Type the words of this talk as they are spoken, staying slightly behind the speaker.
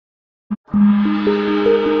The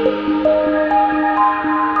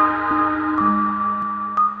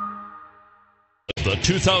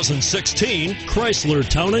 2016 Chrysler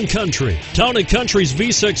Town & Country. Town & Country's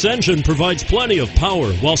V6 engine provides plenty of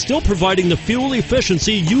power while still providing the fuel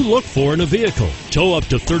efficiency you look for in a vehicle. Tow up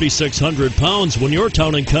to 3,600 pounds when your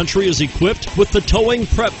Town & Country is equipped with the Towing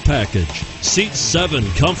Prep Package. Seat 7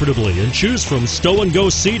 comfortably and choose from stow and go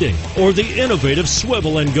seating or the innovative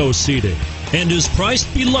swivel and go seating, and is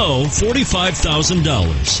priced below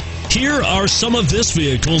 $45,000. Here are some of this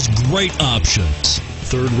vehicle's great options: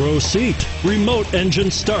 third row seat, remote engine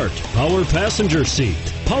start, power passenger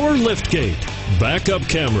seat, power liftgate, backup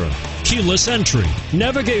camera, keyless entry,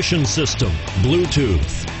 navigation system,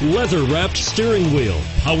 Bluetooth, leather wrapped steering wheel,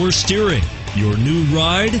 power steering. Your new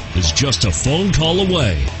ride is just a phone call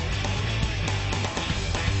away.